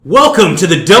Welcome to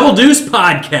the Double Deuce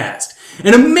Podcast,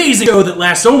 an amazing show that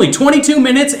lasts only 22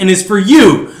 minutes and is for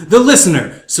you, the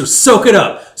listener, so soak it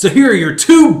up. So here are your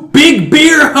two big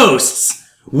beer hosts,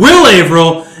 Will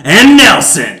Averill and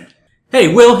Nelson.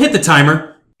 Hey, Will, hit the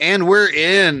timer. And we're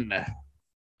in.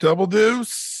 Double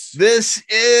Deuce. This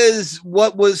is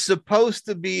what was supposed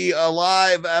to be a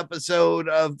live episode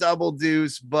of Double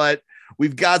Deuce, but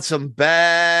we've got some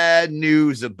bad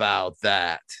news about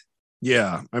that.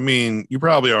 Yeah, I mean, you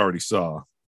probably already saw.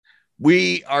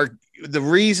 The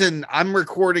reason I'm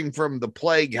recording from the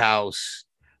Plague House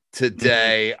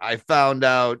today, I found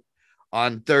out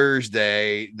on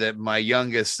Thursday that my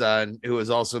youngest son, who is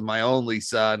also my only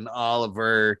son,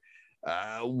 Oliver,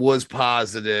 was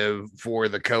positive for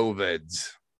the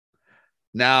COVIDs.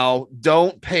 Now,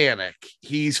 don't panic.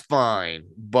 He's fine,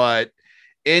 but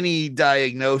any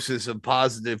diagnosis of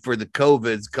positive for the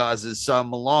COVIDs causes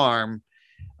some alarm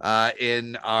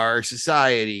in our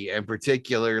society, and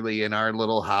particularly in our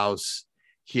little house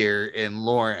here in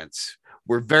Lawrence.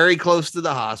 We're very close to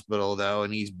the hospital, though,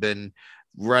 and he's been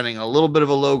running a little bit of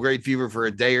a low-grade fever for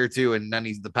a day or two, and then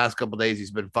the past couple of days he's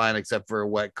been fine except for a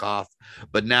wet cough.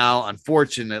 But now,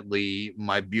 unfortunately,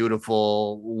 my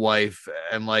beautiful wife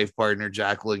and life partner,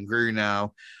 Jacqueline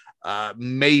Grunow,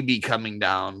 may be coming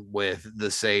down with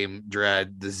the same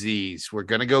dread disease. We're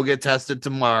going to go get tested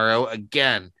tomorrow.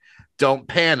 Again, don't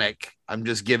panic. I'm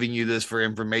just giving you this for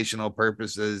informational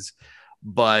purposes,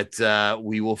 but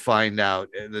we will find out.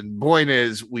 The point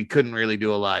is, we couldn't really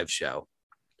do a live show.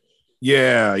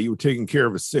 Yeah, you were taking care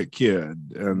of a sick kid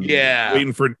and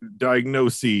waiting for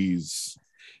diagnoses.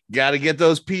 Got to get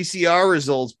those PCR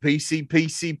results.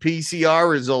 PCR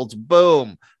results.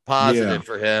 Boom. Positive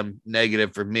for him,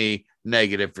 negative for me,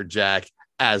 negative for Jack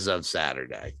as of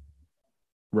Saturday.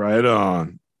 Right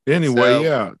on.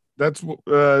 Anyway, that's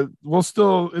it's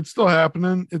still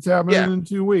happening. It's happening in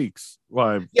 2 weeks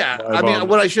live. I mean,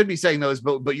 what I should be saying though is,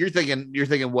 but you're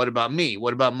thinking, what about me?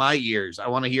 What about my ears? I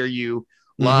want to hear you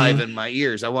live in my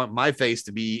ears. I want my face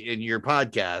to be in your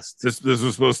podcast. This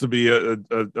was supposed to be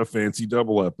a fancy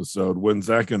double episode. When's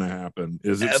that going to happen?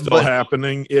 Is it still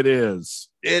happening? It is.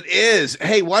 It is.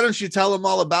 Hey, why don't you tell them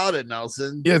all about it,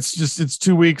 Nelson? Yeah, it's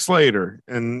 2 weeks later,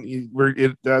 and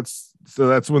that's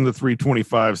when the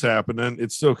 325's happening.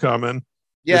 It's still coming.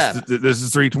 Yeah, this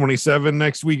is 327.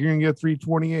 Next week you're gonna get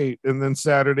 328, and then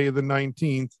Saturday the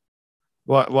 19th,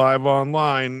 live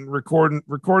online, recording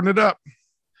it up.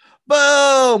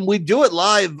 Boom! We do it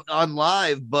live,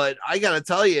 but I gotta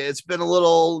tell you, it's been a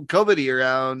little COVID-y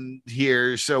around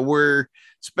here, so we're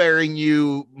sparing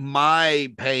you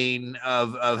my pain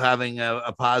of having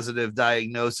a positive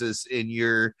diagnosis in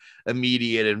your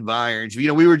immediate environment. You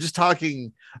know, we were just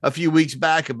talking a few weeks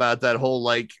back about that whole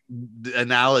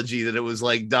analogy that it was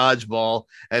like dodgeball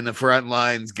and the front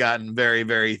line's gotten very,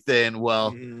 very thin.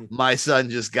 Well, my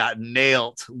son just got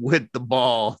nailed with the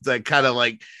ball that kind of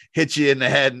hits you in the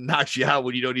head and knocks you out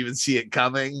when you don't even see it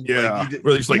coming. Yeah,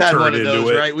 really just had one of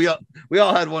those, right? We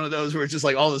all had one of those where it's just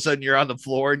all of a sudden you're on the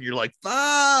floor and you're like,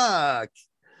 fuck.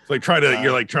 It's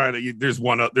there's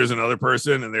another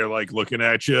person and they're looking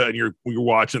at you and you're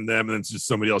watching them, and it's just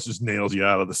somebody else just nails you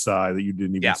out of the side that you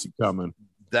didn't even see coming.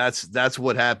 That's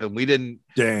what happened. We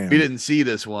didn't see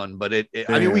this one, but I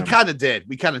mean, we kind of did.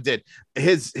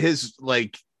 His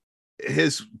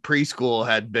preschool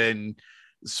had been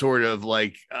sort of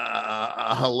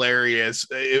hilarious.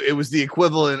 It was the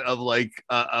equivalent of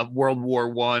a World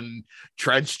War I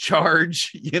trench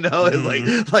charge, you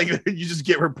you just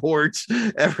get reports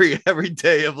every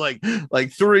day of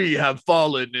 3 have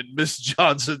fallen in Miss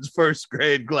Johnson's first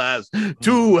grade class,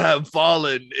 2 have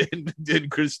fallen in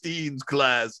Christine's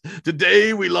class.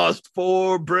 Today we lost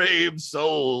 4 brave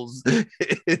souls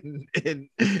in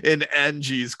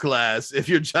Angie's class. If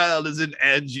your child is in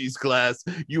Angie's class,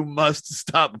 you must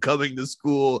stop coming to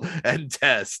school and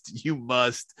test. You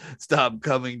must stop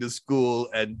coming to school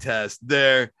and test.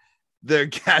 They're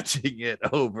catching it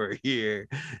over here.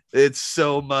 It's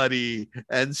so muddy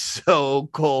and so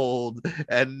cold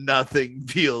and nothing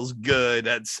feels good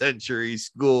at Century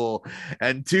School.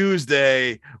 And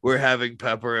Tuesday, we're having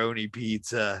pepperoni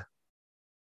pizza.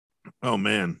 Oh,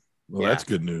 man. Well, that's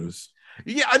good news.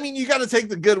 Yeah, I mean, you got to take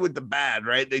the good with the bad,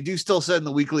 right? They do still send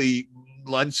the weekly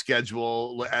lunch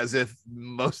schedule as if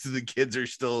most of the kids are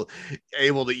still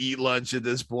able to eat lunch at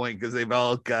this point because they've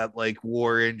all got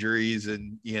war injuries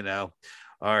and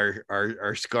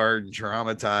are scarred and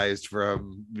traumatized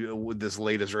from this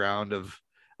latest round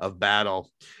of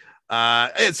battle.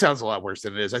 It sounds a lot worse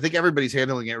than it is. I think everybody's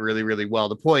handling it really, really well.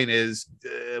 The point is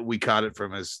we caught it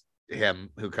from him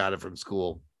who caught it from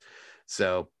school.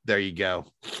 So there you go.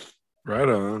 Right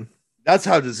on. That's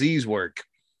how disease work.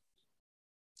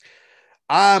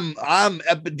 I'm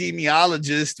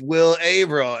epidemiologist Will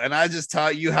Averill, and I just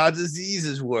taught you how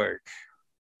diseases work.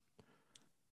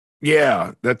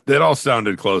 Yeah, that all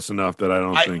sounded close enough that I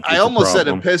don't think I it's almost a said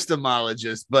problem.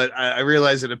 epistemologist, but I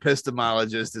realize an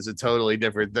epistemologist is a totally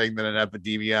different thing than an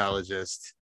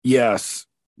epidemiologist. Yes.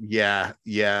 Yeah.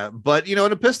 But,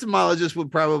 an epistemologist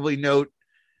would probably note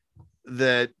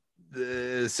that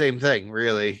the same thing,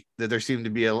 really, that there seemed to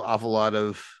be an awful lot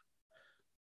of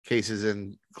cases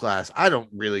in class. I don't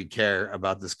really care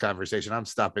about this conversation. I'm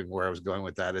stopping where I was going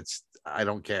with that. I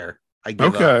don't care. I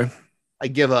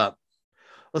give up.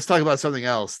 Let's talk about something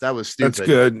else. That was stupid. That's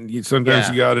good. Sometimes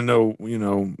you got to know,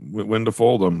 when to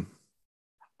fold them.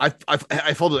 I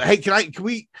folded. Hey, can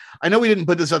we? I know we didn't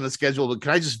put this on the schedule, but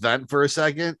can I just vent for a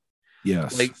second?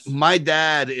 Yes. Like, my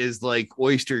dad is like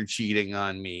oyster cheating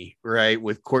on me, right?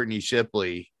 With Courtney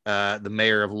Shipley, the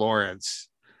mayor of Lawrence,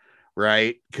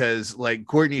 right? Because like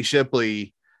Courtney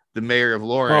Shipley, the mayor of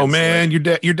Lawrence. Oh man, your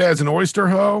dad's an oyster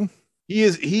hoe. He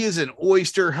is an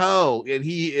oyster hoe, and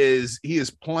he is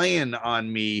playing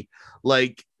on me.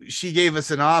 Like, she gave us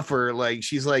an offer. Like,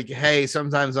 she's like, hey,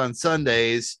 sometimes on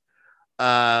Sundays,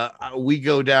 we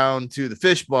go down to the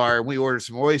fish bar and we order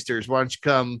some oysters. Why don't you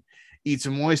come eat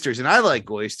some oysters? And I like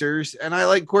oysters, and I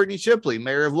like Courtney Shipley,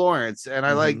 mayor of Lawrence, and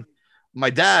I like my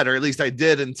dad, or at least I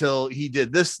did until he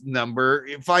did this number.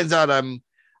 It finds out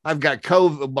I've got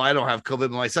COVID. Well, I don't have COVID,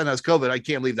 but my son has COVID. I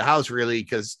can't leave the house really,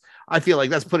 because I feel like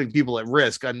that's putting people at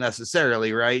risk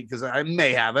unnecessarily, right? Because I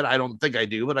may have it. I don't think I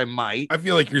do, but I might. I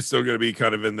feel like you're still going to be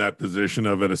kind of in that position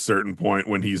of, at a certain point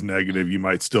when he's negative, you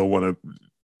might still want to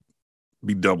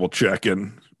be double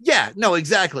checking. Yeah, no,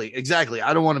 exactly.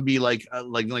 I don't want to be like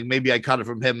maybe I caught it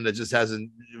from him and it just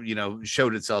hasn't,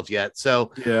 showed itself yet.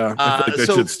 So yeah, I feel like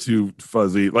that shit's too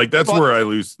fuzzy. Like, that's where I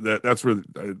lose that. That's where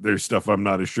there's stuff I'm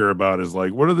not as sure about, is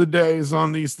like, what are the days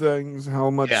on these things?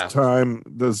 How much time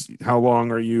how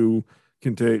long are you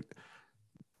can take?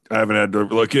 I haven't had to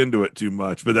look into it too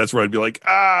much, but that's where I'd be like,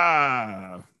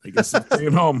 I guess I'm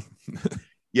staying home.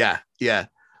 Yeah.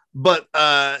 But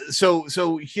so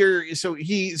today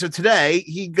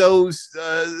he goes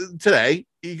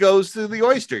to the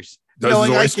oysters. Does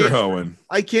oyster hoeing.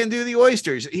 I can't do the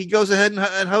oysters. He goes ahead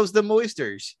and hosts them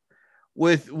oysters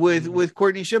with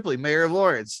Courtney Shipley, mayor of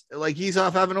Lawrence. Like, he's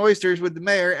off having oysters with the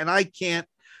mayor, and I can't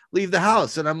leave the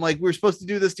house. And I'm like, we're supposed to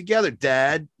do this together,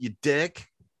 Dad, you dick.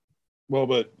 Well,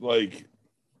 but like,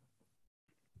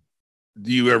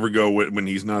 do you ever go when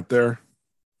he's not there?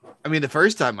 I mean, the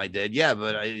first time I did, yeah,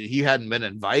 but he hadn't been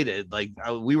invited. Like,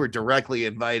 we were directly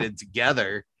invited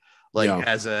together,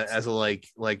 as a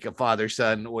like a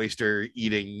father-son oyster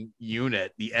eating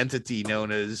unit, the entity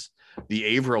known as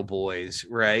the Averill Boys,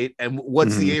 right? And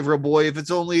what's the Averill Boy if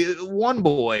it's only one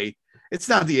boy? It's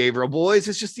not the Averill Boys,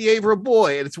 it's just the Averill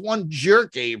Boy, and it's one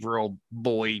jerk Averill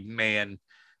boy, man,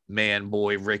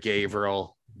 boy, Rick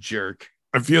Averill, jerk.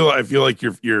 I feel like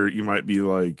you might be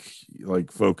like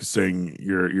focusing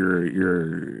your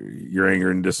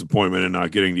anger and disappointment and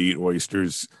not getting to eat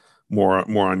oysters more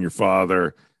on your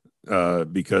father,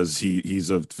 because he's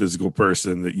a physical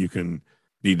person that you can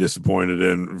be disappointed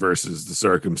in, versus the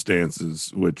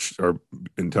circumstances, which are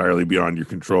entirely beyond your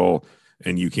control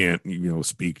and you can't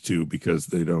speak to, because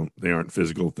they aren't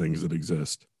physical things that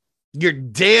exist. You're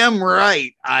damn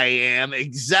right. I am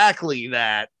exactly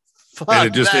that. Fuck,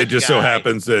 and it just so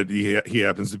happens that he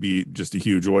happens to be just a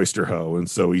huge oyster hoe, and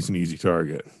so he's an easy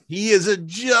target. He is a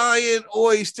giant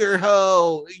oyster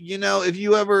hoe. If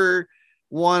you ever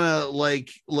want to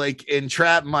like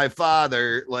entrap my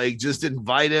father, like, just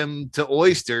invite him to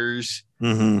oysters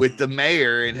with the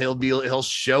mayor, and he'll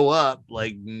show up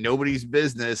like nobody's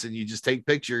business, and you just take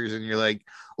pictures and you're like,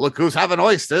 look who's having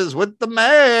oysters with the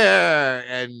mayor,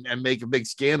 and make a big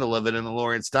scandal of it in the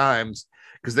Lawrence Times.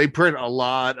 Because they print a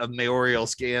lot of mayoral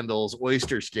scandals,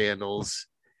 oyster scandals,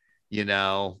 in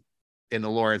the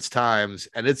Lawrence Times,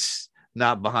 and it's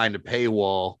not behind a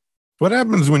paywall. What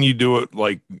happens when you do it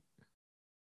like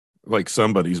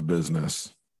somebody's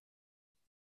business?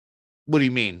 What do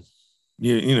you mean?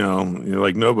 You're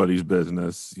like nobody's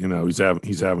business.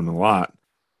 He's having a lot,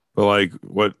 but like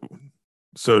what?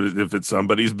 So if it's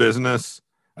somebody's business,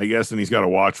 I guess, then he's got to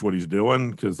watch what he's doing,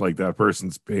 because like that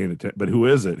person's paying attention. But who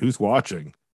is it? Who's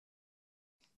watching?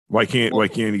 Why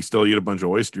can't he still eat a bunch of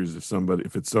oysters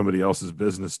if it's somebody else's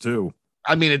business too?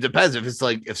 I mean, it depends.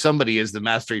 If somebody is the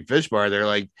Mass Street Fish Bar, they're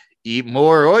like, eat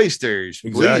more oysters.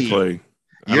 Exactly.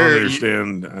 I don't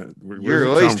understand. Your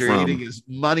oyster eating is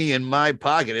money in my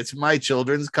pocket. It's my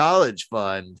children's college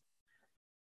fund.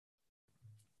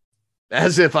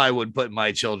 As if I would put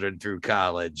my children through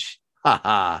college. Ha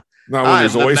ha. Not when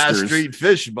there's oysters. Mass Street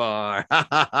Fish Bar. Ha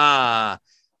ha ha.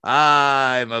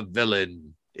 I'm a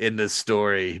villain in this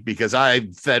story because I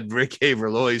fed Rick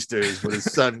Haverhill oysters, but his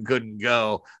son couldn't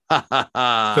go.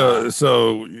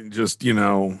 So just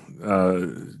just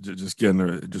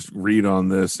read on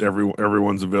this.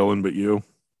 Everyone's a villain, but you.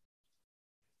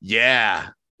 Yeah.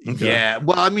 Okay. Yeah.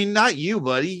 Well, I mean, not you,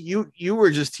 buddy. You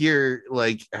were just here,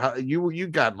 like how you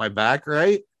got my back,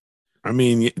 right? I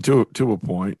mean, to a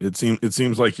point. It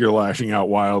seems like you're lashing out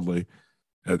wildly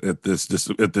at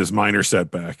this minor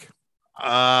setback.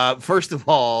 First of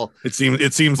all,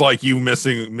 it seems like you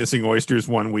missing oysters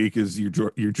 1 week is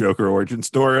your Joker origin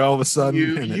story all of a sudden.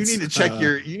 You need to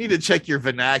check your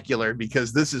vernacular,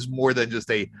 because this is more than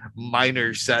just a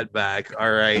minor setback.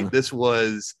 All right. This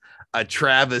was a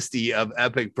travesty of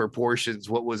epic proportions,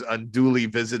 what was unduly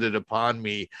visited upon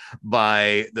me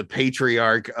by the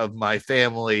patriarch of my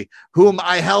family, whom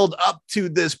I held up to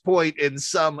this point in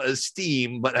some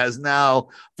esteem, but has now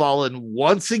fallen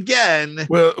once again.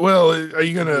 Well, are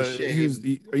you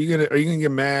gonna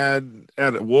get mad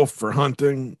at a wolf for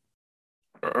hunting?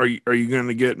 Are you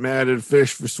gonna get mad at a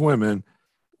fish for swimming?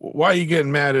 Why are you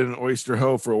getting mad at an oyster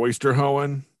hoe for oyster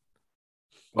hoeing?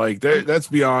 Like that's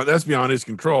beyond his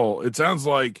control. It sounds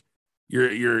like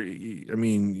you're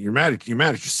mad at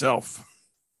yourself.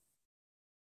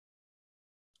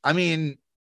 I mean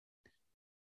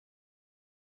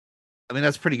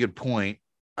that's a pretty good point.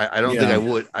 I don't think I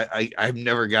would. I've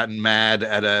never gotten mad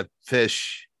at a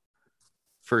fish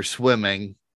for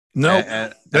swimming.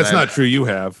 No, that's not true. You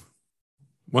have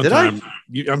one time.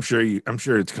 I'm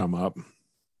sure it's come up.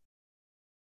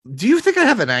 Do you think I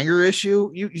have an anger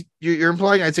issue? You're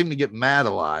implying I seem to get mad a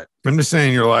lot. I'm just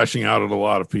saying you're lashing out at a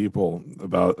lot of people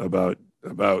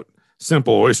about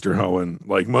simple oyster hoeing.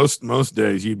 Like most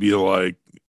days, you'd be like,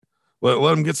 let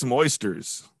them get some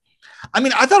oysters. I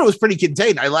mean, I thought it was pretty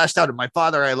contained. I lashed out at my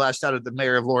father. I lashed out at the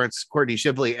mayor of Lawrence, Courtney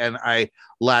Shipley, and I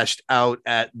lashed out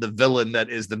at the villain that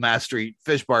is the Mass Street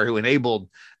Fish Bar who enabled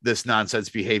this nonsense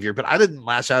behavior. But I didn't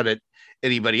lash out at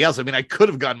anybody else. I mean, I could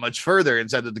have gone much further and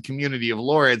said that the community of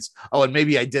Lawrence. Oh, and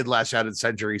maybe I did lash out at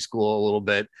Century School a little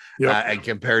bit, and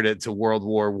compared it to World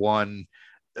War I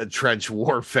trench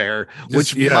warfare,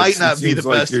 which might not be the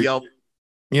best Yelp.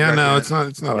 Yeah, no, it's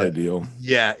not ideal.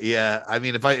 Yeah. I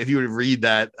mean, if you were to read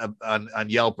that on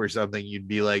Yelp or something, you'd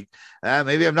be like,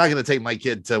 maybe I'm not going to take my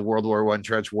kid to World War I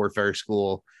trench warfare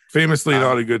school. Famously,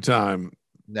 not a good time.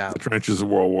 No, the trenches of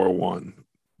World War I.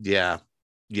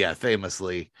 Yeah,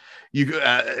 famously, you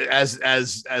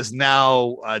as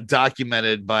now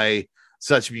documented by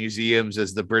such museums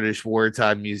as the British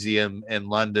Wartime Museum in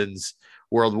London's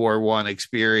World War I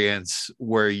experience,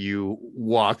 where you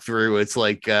walk through. It's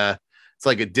like a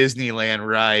Disneyland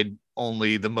ride,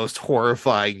 only the most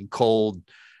horrifying, cold,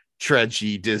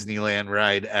 trenchy Disneyland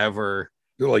ride ever.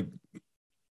 You're like,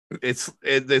 it's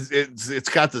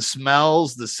got the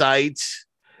smells, the sights.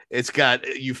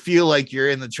 You feel like you're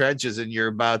in the trenches and you're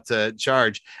about to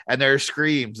charge, and there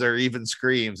are even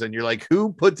screams, and you're like,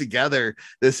 who put together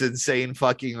this insane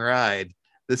fucking ride?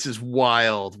 This is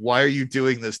wild. Why are you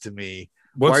doing this to me?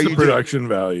 What's the production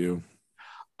value?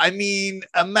 I mean,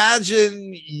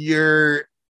 imagine your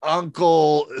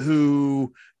uncle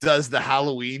who does the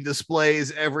Halloween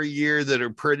displays every year that are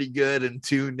pretty good and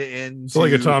tuned in. So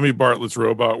like a Tommy Bartlett's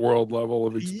Robot World level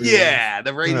of experience. Yeah,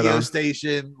 the radio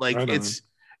station. Like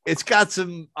it's got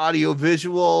some audio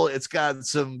visual. It's got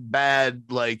some bad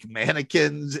like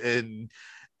mannequins in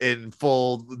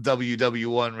full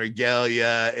WW1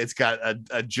 regalia. It's got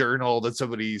a journal that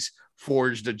somebody's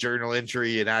forged a journal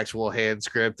entry, an actual hand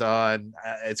script on.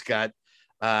 It's got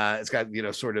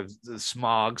sort of the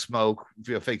smoke,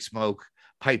 fake smoke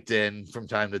piped in from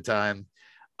time to time.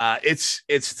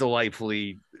 It's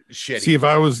delightfully shitty. See, if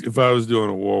I was doing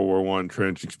a World War I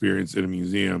trench experience in a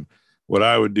museum, what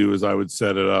I would do is I would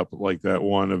set it up like that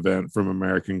one event from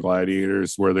American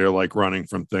Gladiators where they're like running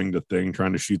from thing to thing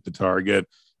trying to shoot the target.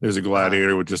 There's a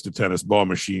gladiator with just a tennis ball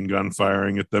machine gun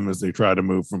firing at them as they try to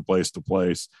move from place to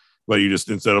place. But you just,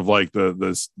 instead of like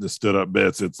the stood up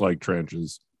bits, it's like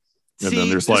trenches. And then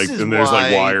there's like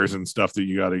wires and stuff that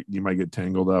you might get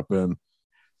tangled up in,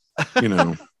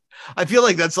 I feel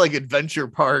like that's like Adventure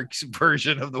Park's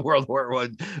version of the World War I.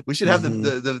 We should have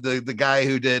the guy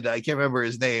who did, I can't remember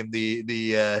his name,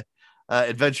 the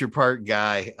Adventure Park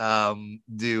guy,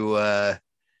 do a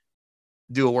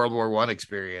World War I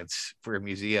experience for a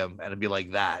museum, and it'd be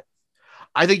like that.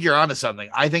 I think you're onto something.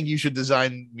 I think you should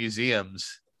design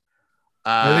museums.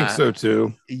 I think so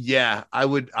too. Yeah, I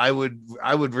would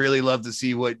really love to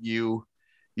see what you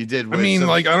did. With I'm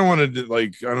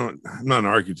not an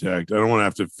architect. I don't want to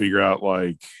have to figure out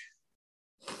like,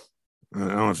 I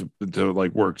don't have to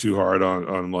like work too hard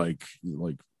on like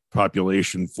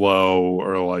population flow,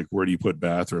 or like where do you put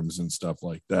bathrooms and stuff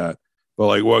like that. But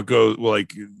like what goes,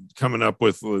 like coming up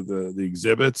with the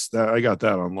exhibits, that I got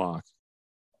that on lock.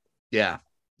 Yeah.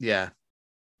 Yeah.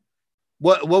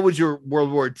 What was your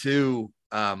World War II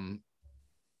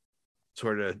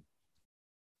sort of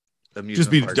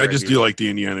amusement park I just review? do like the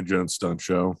Indiana Jones stunt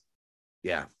show.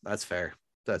 Yeah, that's fair.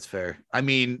 That's fair. I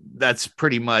mean, that's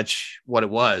pretty much what it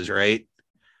was, right?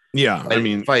 Yeah, I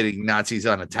mean, fighting Nazis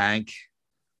on a tank.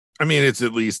 I mean, it's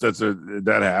at least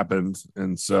that happened,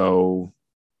 and so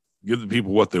give the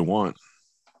people what they want.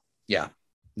 Yeah,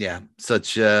 yeah.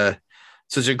 Such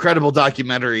incredible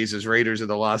documentaries as Raiders of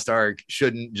the Lost Ark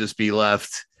shouldn't just be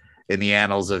left in the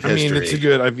annals of history.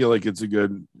 I mean, I feel like it's a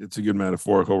good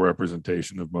metaphorical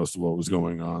representation of most of what was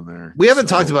going on there. We haven't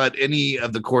talked about any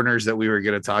of the corners that we were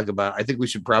going to talk about. I think we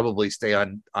should probably stay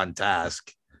on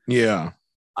task. Yeah.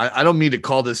 I don't mean to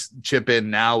call this chip in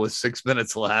now with 6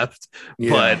 minutes left,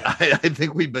 but I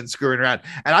think we've been screwing around.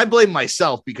 And I blame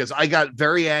myself because I got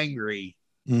very angry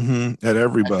at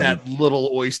everybody. At that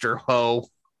little oyster hoe.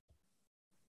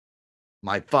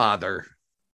 My father.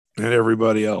 And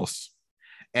everybody else.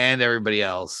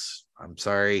 I'm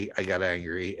sorry. I got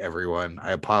angry, everyone.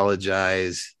 I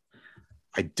apologize.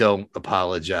 I don't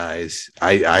apologize.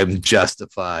 I'm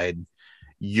justified.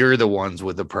 You're the ones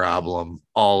with the problem,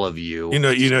 all of you. You know,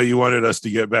 you wanted us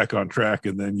to get back on track,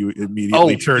 and then you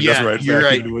immediately turned us right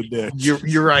back into a ditch.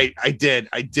 You're right. I did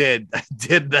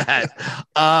that.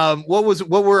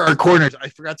 What were our corners? I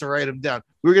forgot to write them down.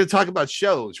 We were going to talk about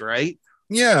shows, right?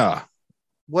 Yeah.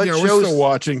 What shows? We're still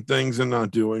watching things and not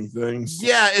doing things.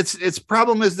 Yeah, it's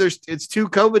problem is it's too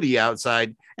COVID-y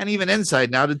outside and even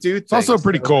inside now to do things. It's also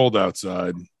pretty cold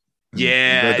outside.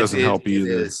 Yeah, that doesn't help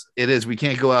either. It is. We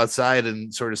can't go outside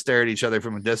and sort of stare at each other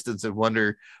from a distance and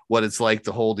wonder what it's like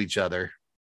to hold each other.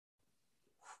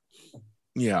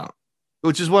 Yeah,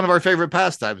 which is one of our favorite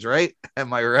pastimes, right?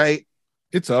 Am I right?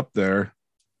 It's up there.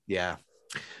 Yeah.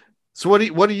 So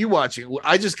what are you watching?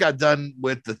 I just got done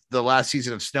with the last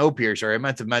season of Snowpiercer. I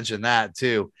meant to mention that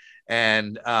too.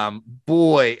 And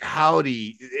boy,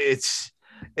 howdy, it's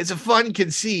a fun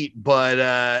conceit,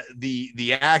 but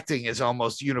the acting is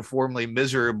almost uniformly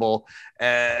miserable.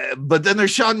 But then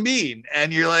there's Sean Bean,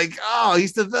 and you're like, oh,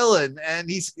 he's the villain, and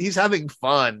he's having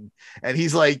fun, and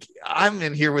he's like, I'm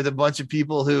in here with a bunch of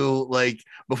people who, like,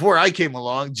 before I came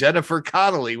along, Jennifer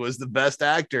Connelly was the best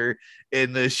actor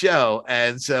in the show,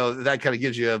 and so that kind of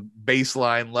gives you a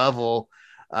baseline level.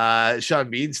 Sean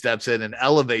Bean steps in and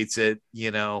elevates it,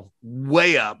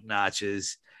 way up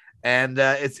notches. And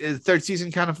it's third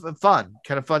season, kind of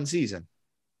fun season.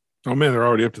 Oh man, they're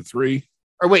already up to 3.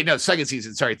 Or wait, no, second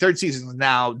season. Sorry, third season is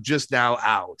just now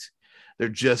out. They're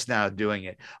just now doing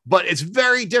it, but it's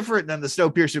very different than the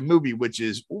Snowpiercer movie, which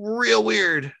is real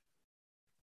weird.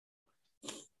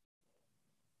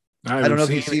 I don't know if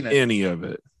you've seen any of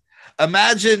it.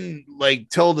 Imagine like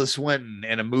Tilda Swinton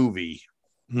in a movie,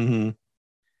 and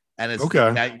it's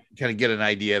okay. Now you kind of get an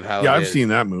idea of how. Yeah, I've seen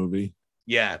that movie.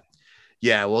 Yeah.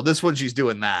 Yeah, well, this one she's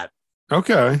doing that.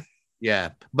 Okay. Yeah,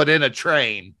 but in a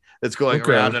train that's going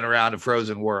around and around a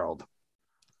frozen world.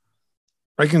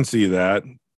 I can see that.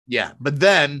 Yeah, but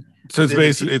then so it's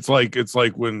basically it's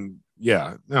like when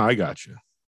I got you.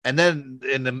 And then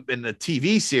in the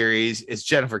TV series, it's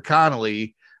Jennifer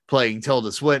Connelly playing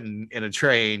Tilda Swinton in a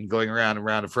train going around and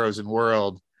around a frozen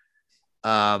world.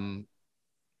 And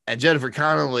Jennifer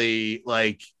Connelly,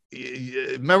 like,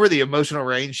 remember the emotional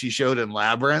range she showed in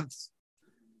Labyrinth?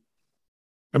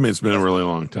 I mean, it's been a really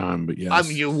long time, but yes. I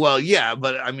mean,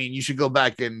 but I mean, you should go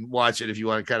back and watch it if you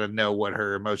want to kind of know what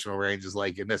her emotional range is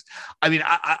like in this. I mean,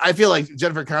 I feel like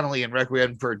Jennifer Connelly in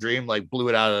Requiem for a Dream, like, blew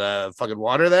it out of the fucking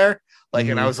water there. Like,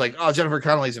 and I was like, oh, Jennifer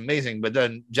Connelly's amazing. But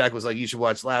then Jack was like, you should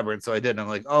watch Labyrinth. So I did. And I'm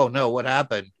like, oh no, what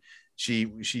happened?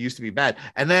 She used to be bad.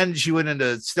 And then she went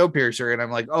into Snowpiercer, and I'm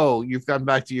like, oh, you've gone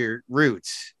back to your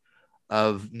roots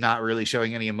of not really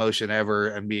showing any emotion ever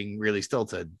and being really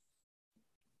stilted.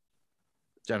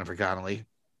 Jennifer Connelly.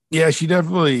 Yeah, she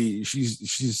definitely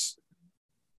she's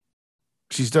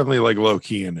definitely like low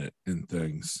key in it and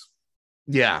things.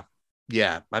 Yeah.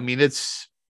 Yeah. I mean, it's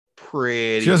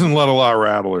pretty. She doesn't let a lot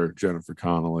rattle her, Jennifer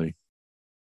Connelly.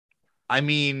 I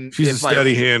mean, she's a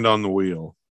steady hand on the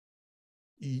wheel.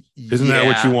 Isn't that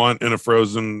what you want in a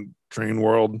frozen train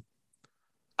world?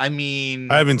 I mean,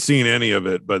 I haven't seen any of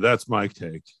it, but that's my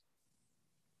take.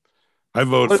 I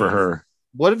vote for her.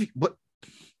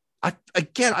 I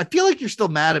feel like you're still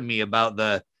mad at me about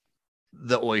the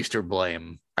oyster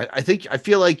blame. I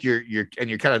feel like you're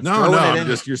kind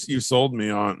of you sold me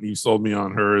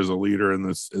on her as a leader in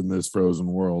this frozen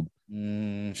world.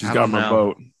 She's got my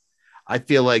vote. I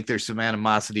feel like there's some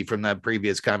animosity from that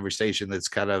previous conversation that's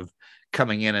kind of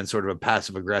coming in sort of a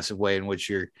passive aggressive way in which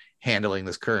you're handling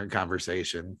this current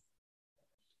conversation.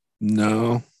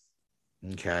 No.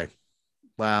 Okay.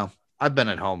 Wow. I've been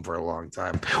at home for a long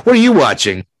time. What are you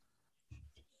watching?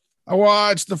 I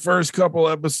watched the first couple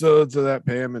episodes of that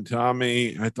Pam and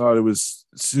Tommy. I thought it was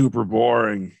super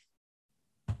boring.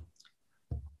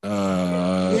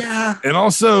 Yeah. And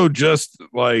also just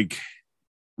like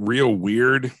real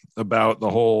weird about the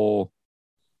whole.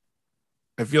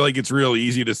 I feel like it's real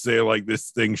easy to say like this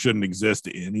thing shouldn't exist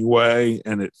anyway.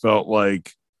 And it felt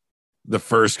like the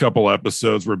first couple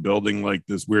episodes were building like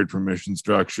this weird permission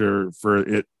structure for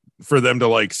them to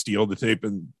like steal the tape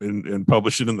and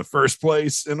publish it in the first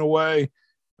place in a way.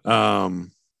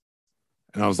 And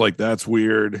I was like, that's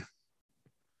weird.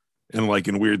 And like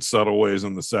in weird subtle ways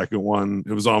on the second one,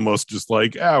 it was almost just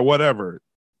like, whatever.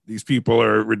 These people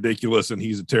are ridiculous and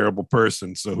he's a terrible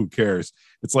person. So who cares?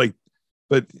 It's like,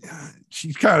 but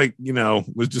she kind of,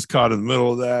 was just caught in the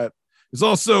middle of that. It's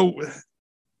also,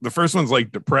 the first one's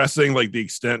like depressing, like the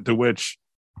extent to which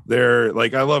they're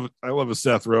like, I love a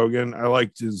Seth Rogen. I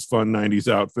liked his fun 90s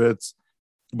outfits,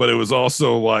 but it was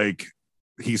also like,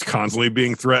 he's constantly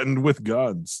being threatened with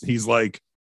guns. He's like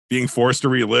being forced to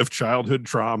relive childhood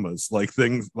traumas, like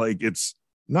things like it's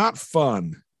not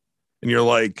fun. And you're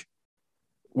like,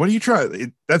 what are you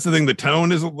trying? That's the thing. The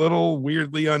tone is a little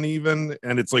weirdly uneven.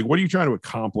 And it's like, what are you trying to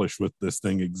accomplish with this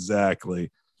thing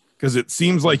exactly? Because it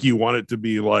seems like you want it to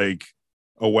be like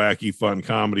a wacky, fun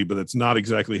comedy, but it's not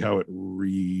exactly how it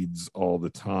reads all the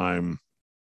time.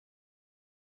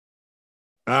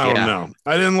 I don't know.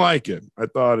 I didn't like it. I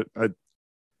thought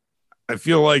I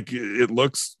feel like it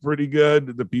looks pretty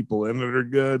good. The people in it are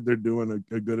good. They're doing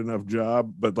a good enough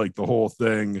job, but like the whole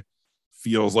thing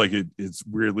feels like it's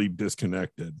weirdly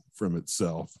disconnected from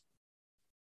itself.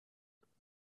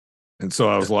 And so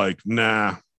I was like,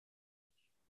 nah.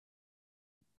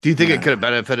 Do you think it could have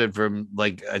benefited from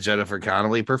like a Jennifer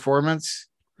Connelly performance?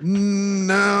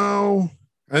 No.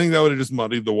 I think that would have just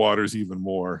muddied the waters even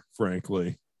more,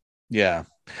 frankly. Yeah.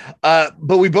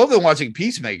 But we both been watching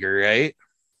Peacemaker, right?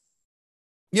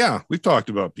 Yeah, we've talked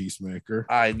about Peacemaker.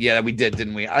 Yeah, we did,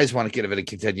 didn't we? I just want to give it a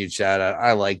continued shout out.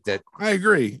 I liked it. I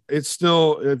agree. It's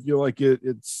still, if you like it,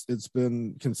 it's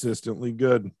been consistently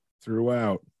good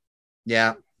throughout.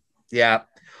 Yeah. Yeah.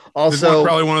 Also,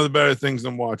 probably one of the better things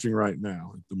I'm watching right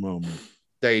now at the moment.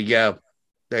 There you go.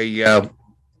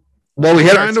 Well, we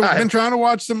had been trying to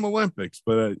watch some Olympics,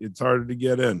 but it's harder to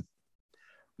get in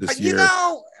this year.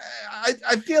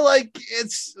 I feel like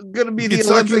it's going to be the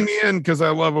Olympics. Olympics. Me in because I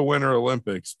love a Winter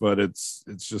Olympics, but it's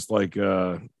just like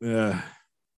yeah.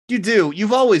 You do.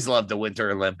 You've always loved the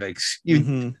Winter Olympics.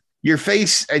 Your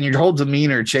face and your whole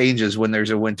demeanor changes when there's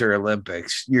a Winter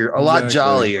Olympics. You're a lot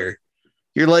jollier.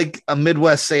 You're like a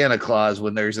Midwest Santa Claus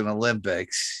when there's an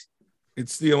Olympics.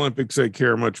 It's the Olympics I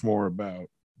care much more about.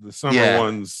 The summer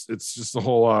ones, it's just a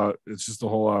whole lot. It's just a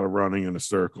whole lot of running in a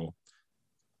circle.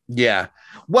 Yeah.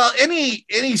 Well, any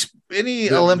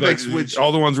Olympics, which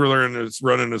all the ones we're learning is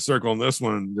running in a circle. And this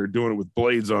one, they're doing it with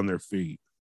blades on their feet.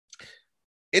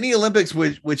 Any Olympics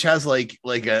which has like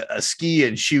a ski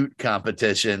and shoot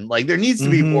competition, like there needs to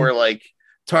be more like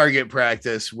target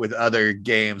practice with other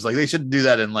games. Like they should do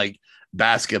that in like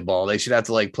basketball. They should have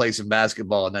to like play some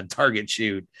basketball and then target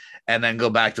shoot and then go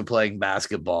back to playing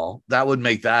basketball. That would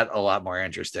make that a lot more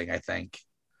interesting, I think.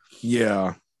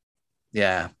 Yeah.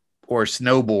 Yeah. Or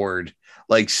snowboard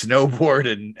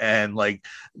and like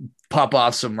pop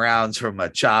off some rounds from a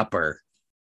chopper.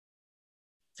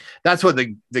 That's what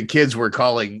the kids were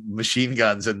calling machine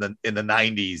guns in the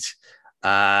 90s.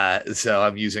 So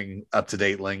I'm using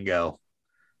up-to-date lingo.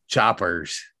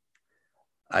 Choppers.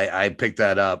 I picked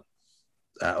that up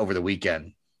over the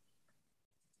weekend.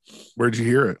 Where'd you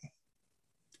hear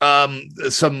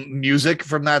it? Some music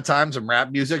from that time, some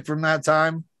rap music from that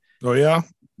time. Oh yeah?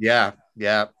 Yeah.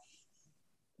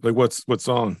 Like what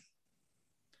song?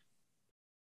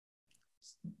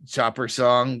 Chopper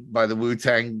Song by the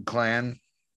Wu-Tang Clan.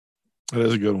 That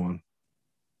is a good one.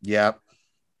 Yep.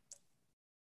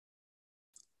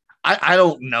 I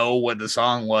don't know what the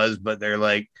song was, but they're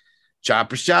like,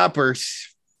 choppers,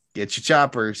 get your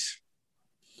choppers.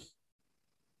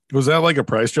 Was that like a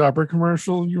Price Chopper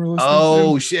commercial you were listening to?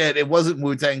 Oh, shit. It wasn't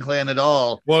Wu-Tang Clan at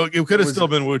all. Well, it could have still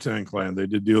been Wu-Tang Clan. They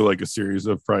did do like a series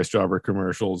of Price Chopper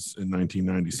commercials in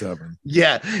 1997.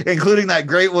 Yeah, including that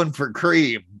great one for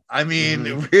Cream. I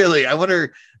mean, really, I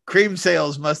wonder, Cream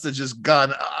sales must have just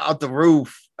gone out the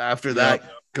roof after that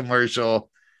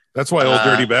commercial. That's why Old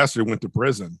Dirty Bastard went to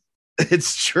prison.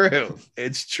 It's true.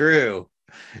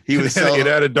 He was it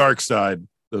had a dark side,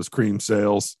 those Cream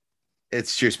sales.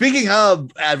 It's true. Speaking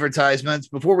of advertisements,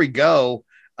 before we go,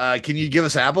 can you give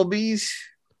us Applebee's?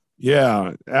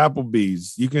 Yeah,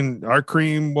 Applebee's. Our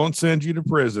cream won't send you to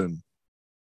prison.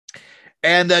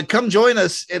 And come join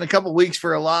us in a couple weeks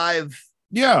for a live,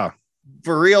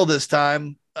 for real this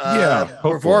time,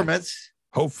 performance.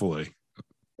 Hopefully.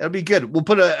 That'll be good. We'll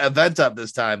put an event up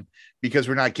this time because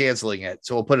we're not canceling it.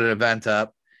 So we'll put an event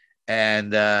up,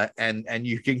 and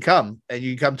you can come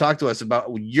talk to us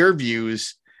about your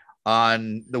views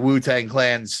on the Wu-Tang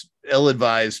Clan's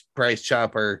ill-advised Price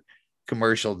Chopper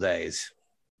commercial days.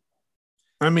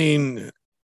 I mean,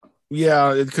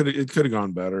 yeah, it could have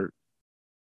gone better.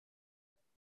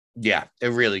 Yeah, it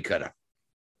really could have.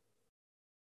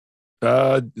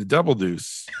 Double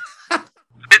Deuce. This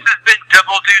has been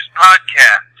Double Deuce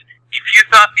Podcast. If you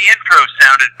thought the intro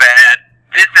sounded bad,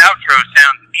 this outro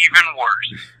sounds even worse.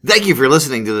 Thank you for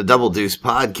listening to the Double Deuce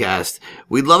Podcast.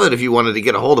 We'd love it if you wanted to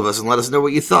get a hold of us and let us know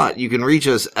what you thought. You can reach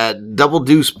us at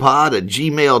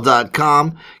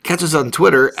doubledeucepod@gmail.com. Catch us on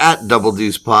Twitter at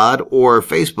doubledeucepod or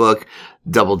Facebook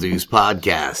Double Deuce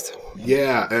Podcast.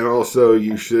 Yeah, and also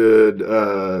you should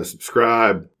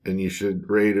subscribe and you should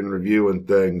rate and review and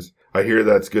things. I hear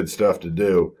that's good stuff to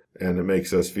do, and it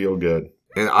makes us feel good.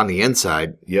 And on the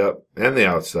inside. Yep, and the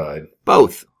outside.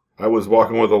 Both. I was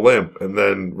walking with a limp, and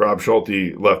then Rob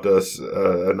Schulte left us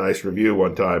a nice review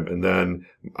one time, and then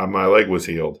my leg was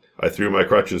healed. I threw my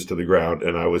crutches to the ground,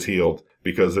 and I was healed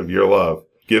because of your love.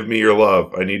 Give me your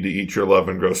love. I need to eat your love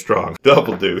and grow strong.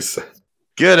 Double Deuce.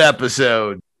 Good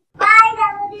episode.